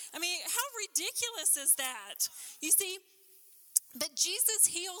at. I mean, how ridiculous is that? You see, but Jesus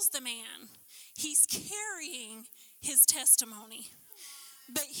heals the man. He's carrying his testimony.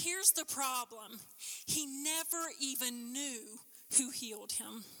 But here's the problem. He never even knew who healed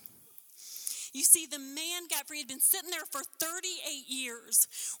him. You see, the man got free. He had been sitting there for 38 years,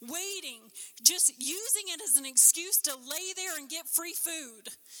 waiting, just using it as an excuse to lay there and get free food.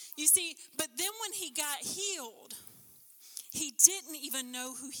 You see, but then when he got healed, he didn't even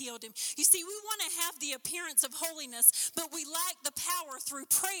know who healed him. You see, we want to have the appearance of holiness, but we lack the power through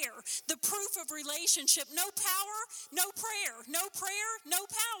prayer, the proof of relationship. No power, no prayer. No prayer, no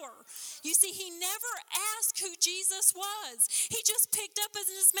power. You see, he never asked who Jesus was. He just picked up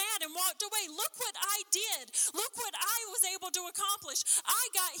his mat and walked away. Look what I did. Look what I was able to accomplish. I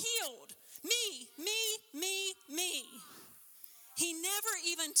got healed. Me. He never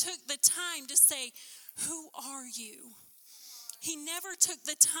even took the time to say, who are you? He never took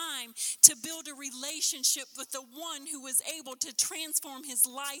the time to build a relationship with the one who was able to transform his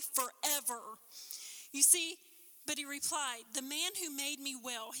life forever. You see, but he replied, the man who made me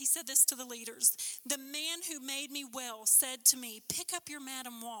well, he said this to the leaders, the man who made me well said to me, pick up your mat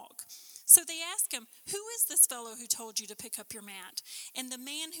and walk. So they asked him, who is this fellow who told you to pick up your mat? And the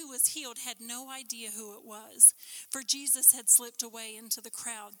man who was healed had no idea who it was, for Jesus had slipped away into the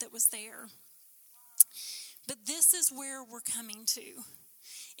crowd that was there. But this is where we're coming to.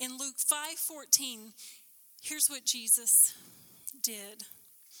 In Luke 5:14, here's what Jesus did.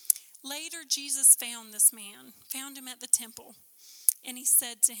 Later, Jesus found this man, found him at the temple, and he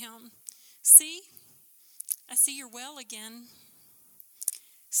said to him, "See, I see you're well again.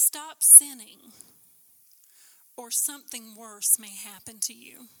 Stop sinning, or something worse may happen to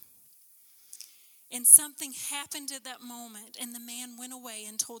you." And something happened at that moment, and the man went away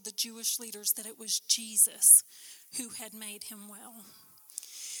and told the Jewish leaders that it was Jesus who had made him well.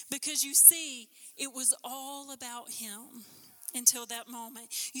 Because you see, it was all about him until that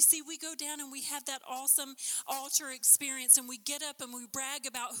moment. You see, we go down and we have that awesome altar experience, and we get up and we brag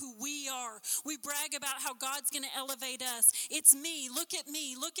about who we are. We brag about how God's going to elevate us. It's me. Look at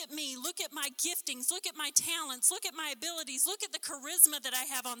me. Look at me. Look at my giftings. Look at my talents. Look at my abilities. Look at the charisma that I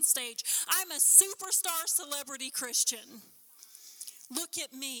have on stage. I'm a superstar celebrity Christian. Look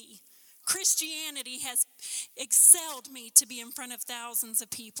at me. Christianity has excelled me to be in front of thousands of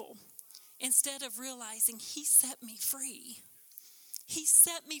people, instead of realizing he set me free. He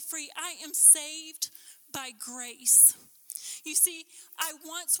set me free. I am saved by grace. You see, I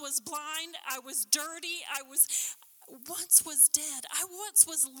once was blind. I was dirty. I once was dead. I once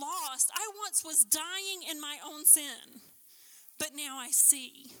was lost. I once was dying in my own sin. But now I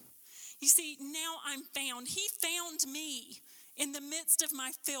see. You see, now I'm found. He found me in the midst of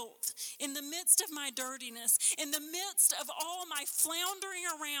my filth, in the midst of my dirtiness, in the midst of all my floundering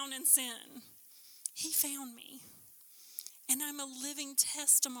around in sin. He found me. And I'm a living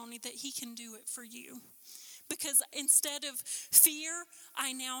testimony that he can do it for you. Because instead of fear,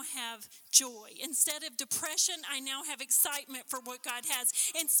 I now have joy. Instead of depression, I now have excitement for what God has.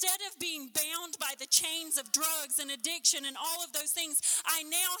 Instead of being bound by the chains of drugs and addiction and all of those things, I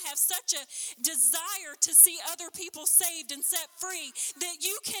now have such a desire to see other people saved and set free that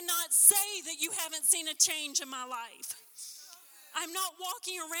you cannot say that you haven't seen a change in my life. I'm not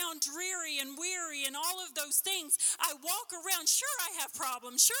walking around dreary and weary and all of those things. I walk around, sure I have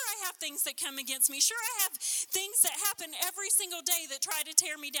problems. Sure I have things that come against me. Sure I have things that happen every single day that try to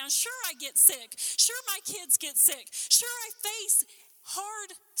tear me down. Sure I get sick. Sure my kids get sick. Sure I face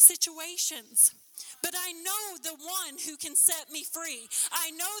hard situations. But I know the one who can set me free.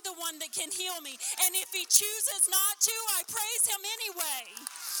 I know the one that can heal me. And if he chooses not to, I praise him anyway.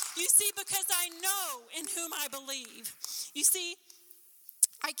 You see, because I know in whom I believe. You see,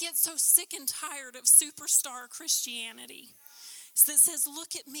 I get so sick and tired of superstar Christianity that says,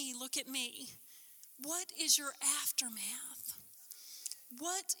 look at me, look at me. What is your aftermath?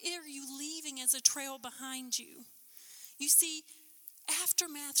 What are you leaving as a trail behind you? You see,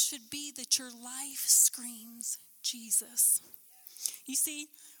 aftermath should be that your life screams Jesus. You see,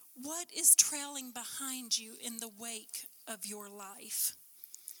 what is trailing behind you in the wake of your life?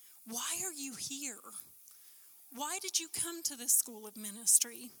 Why are you here? Why did you come to this school of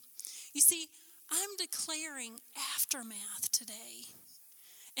ministry? You see, I'm declaring aftermath today.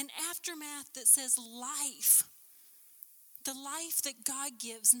 An aftermath that says life. The life that God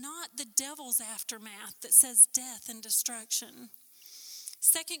gives, not the devil's aftermath that says death and destruction.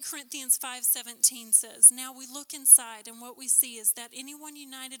 2 Corinthians 5:17 says, "Now we look inside, and what we see is that anyone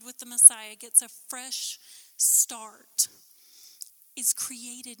united with the Messiah gets a fresh start, is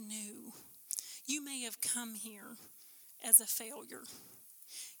created new. You may have come here as a failure.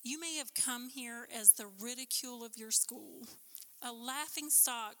 You may have come here as the ridicule of your school, a laughing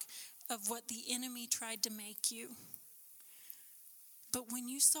stock of what the enemy tried to make you. But when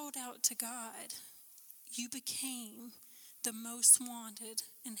you sold out to God, you became the most wanted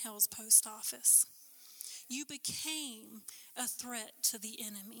in hell's post office. You became a threat to the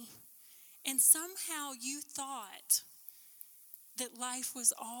enemy. And somehow you thought that life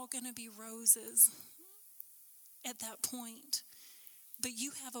was all going to be roses at that point. But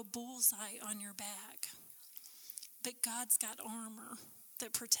you have a bullseye on your back. But God's got armor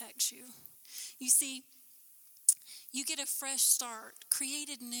that protects you. You see, you get a fresh start,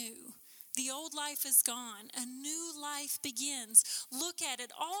 created new. The old life is gone. A new life begins. Look at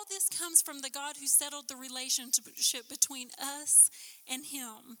it. All this comes from the God who settled the relationship between us and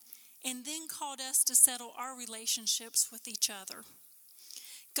him, and then called us to settle our relationships with each other.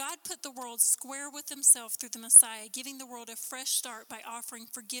 God put the world square with himself through the Messiah, giving the world a fresh start by offering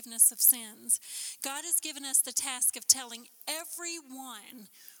forgiveness of sins. God has given us the task of telling everyone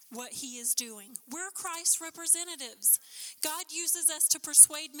what he is doing. We're Christ's representatives. God uses us to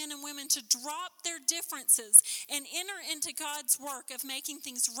persuade men and women to drop their differences and enter into God's work of making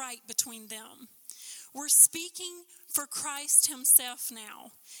things right between them. We're speaking for Christ himself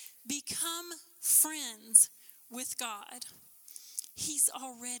now. Become friends with God. He's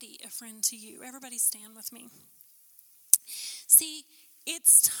already a friend to you. Everybody stand with me. See,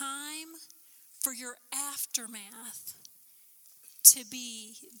 It's time for your aftermath to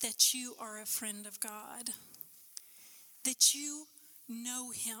be that you are a friend of God, that you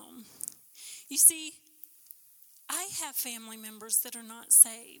know him. You see, I have family members that are not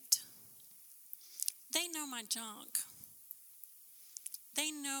saved. They know my junk.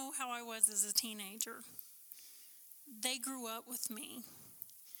 They know how I was as a teenager. They grew up with me.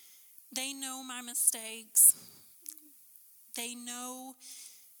 They know my mistakes. They know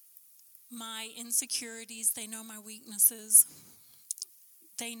my insecurities. They know my weaknesses.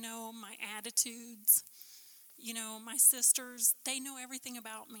 They know my attitudes. You know, my sisters, they know everything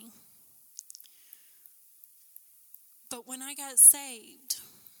about me. But when I got saved,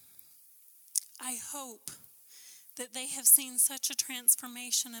 I hope that they have seen such a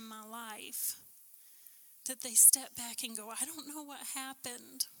transformation in my life that they step back and go, I don't know what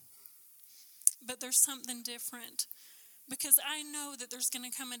happened, but there's something different. Because I know that there's going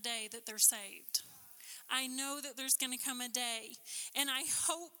to come a day that they're saved. I know that there's going to come a day. And I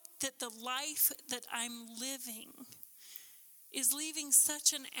hope that the life that I'm living is leaving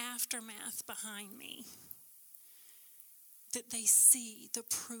such an aftermath behind me that they see the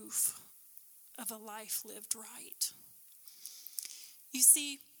proof of a life lived right. You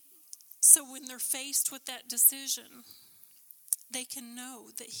see, so when they're faced with that decision, they can know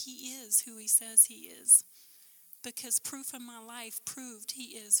that he is who he says he is. Because proof in my life proved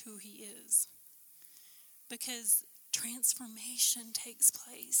he is who he is. Because transformation takes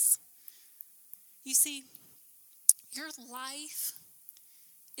place. You see, your life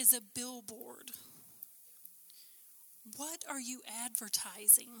is a billboard. What are you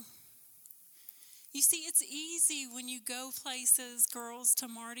advertising? You see, it's easy when you go places, girls, to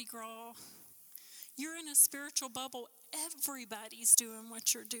Mardi Gras. You're in a spiritual bubble. Everybody's doing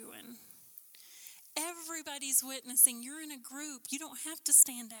what you're doing. Everybody's witnessing. You're in a group. You don't have to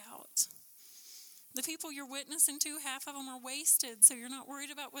stand out. The people you're witnessing to, half of them are wasted, so you're not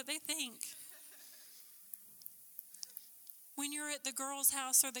worried about what they think. When you're at the girl's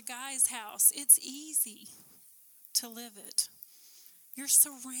house or the guy's house, it's easy to live it. You're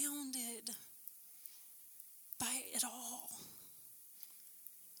surrounded by it all.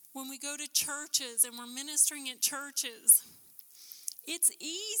 When we go to churches and we're ministering at churches, it's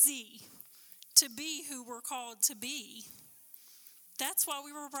easy to be who we're called to be. That's why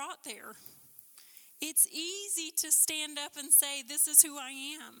we were brought there. It's easy to stand up and say, this is who I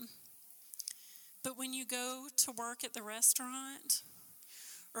am. But when you go to work at the restaurant,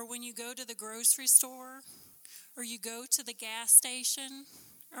 or when you go to the grocery store, or you go to the gas station,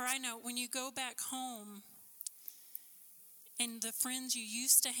 or when you go back home, and the friends you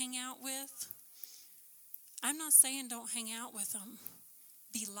used to hang out with, I'm not saying don't hang out with them.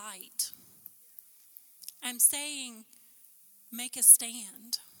 Be light. I'm saying make a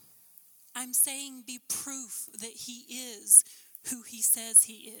stand. I'm saying be proof that he is who he says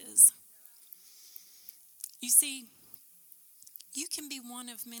he is. You see, you can be one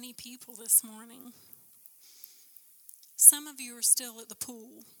of many people this morning. Some of you are still at the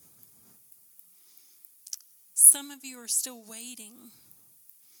pool. Some of you are still waiting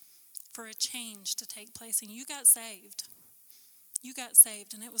for a change to take place. And you got saved. You got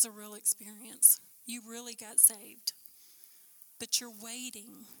saved, and it was a real experience. You really got saved. But you're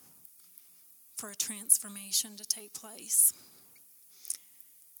waiting for a transformation to take place.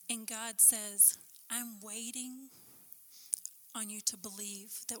 And God says, I'm waiting on you to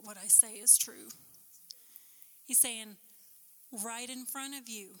believe that what I say is true. He's saying, right in front of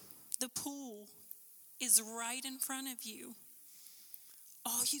you, the pool is right in front of you.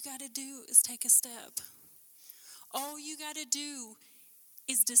 All you got to do is take a step. All you got to do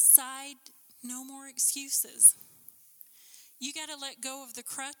is decide no more excuses. You got to let go of the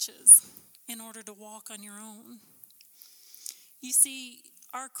crutches in order to walk on your own. You see,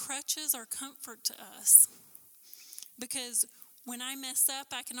 our crutches are comfort to us. Because when I mess up,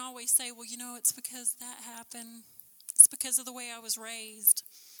 I can always say, well, it's because that happened. It's because of the way I was raised.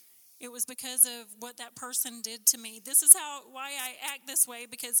 It was because of what that person did to me. This is why I act this way,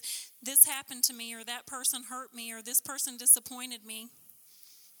 because this happened to me, or that person hurt me, or this person disappointed me.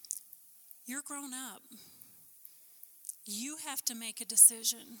 You're grown up. You have to make a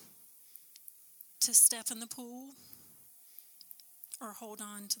decision to step in the pool or hold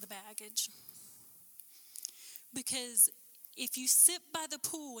on to the baggage. Because if you sit by the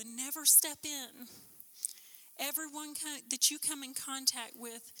pool and never step in, everyone that you come in contact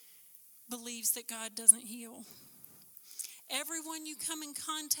with believes that God doesn't heal. Everyone you come in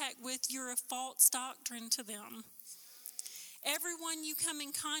contact with, you're a false doctrine to them. Everyone you come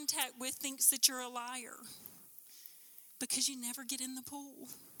in contact with thinks that you're a liar. because you never get in the pool.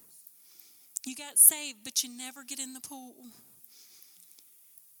 You got saved, but you never get in the pool.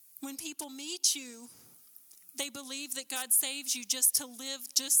 When people meet you, they believe that God saves you just to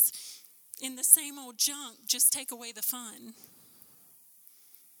live just in the same old junk, just take away the fun.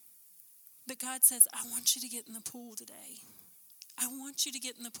 But God says, I want you to get in the pool today. I want you to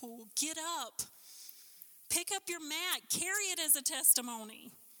get in the pool. Get up. Pick up your mat. Carry it as a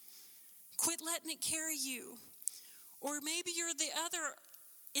testimony. Quit letting it carry you. Or maybe you're the other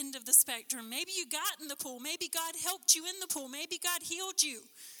end of the spectrum. Maybe you got in the pool. Maybe God helped you in the pool. Maybe God healed you.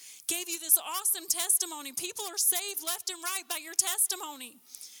 Gave you this awesome testimony. People are saved left and right by your testimony.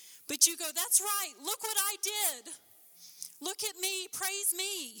 But you go, that's right. Look what I did. Look at me. Praise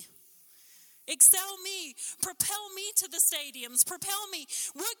me. Excel me. Propel me to the stadiums. Propel me.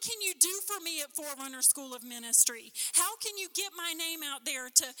 What can you do for me at Forerunner School of Ministry? How can you get my name out there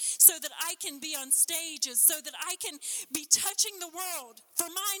so that I can be on stages, so that I can be touching the world for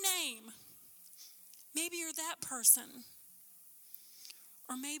my name? Maybe you're that person.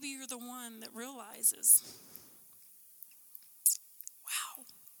 Or maybe you're the one that realizes, wow.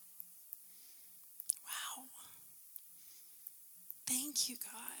 Thank you,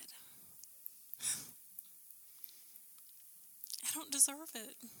 God. I don't deserve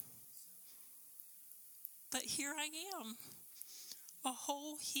it. But here I am, a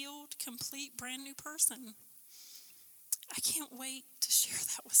whole, healed, complete, brand new person. I can't wait to share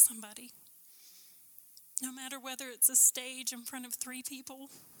that with somebody. No matter whether it's a stage in front of 3 people,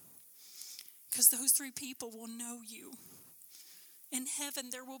 because those 3 people will know you. In heaven,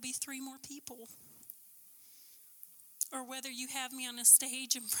 there will be 3 more people. Or whether you have me on a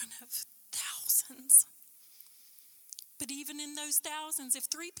stage in front of thousands. But even in those thousands, if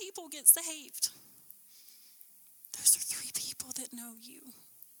 3 people get saved, those are 3 people that know you.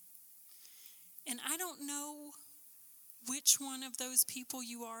 And I don't know which one of those people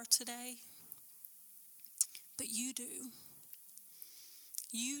you are today, but you do.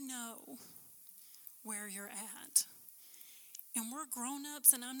 You know where you're at. And we're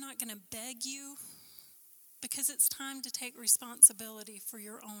grown-ups, and I'm not going to beg you, because it's time to take responsibility for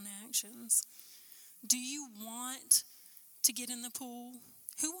your own actions. Do you want to get in the pool?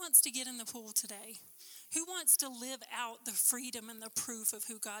 Who wants to get in the pool today? Who wants to live out the freedom and the proof of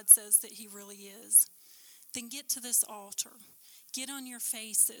who God says that he really is? Then get to this altar. Get on your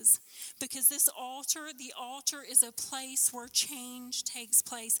faces, because the altar is a place where change takes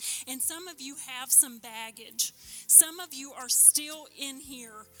place. And some of you have some baggage. Some of you are still in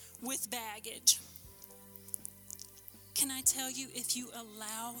here with baggage. Can I tell you, if you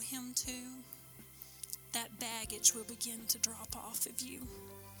allow him to, that baggage will begin to drop off of you.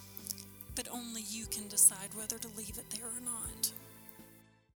 But only you can decide whether to leave it there or not.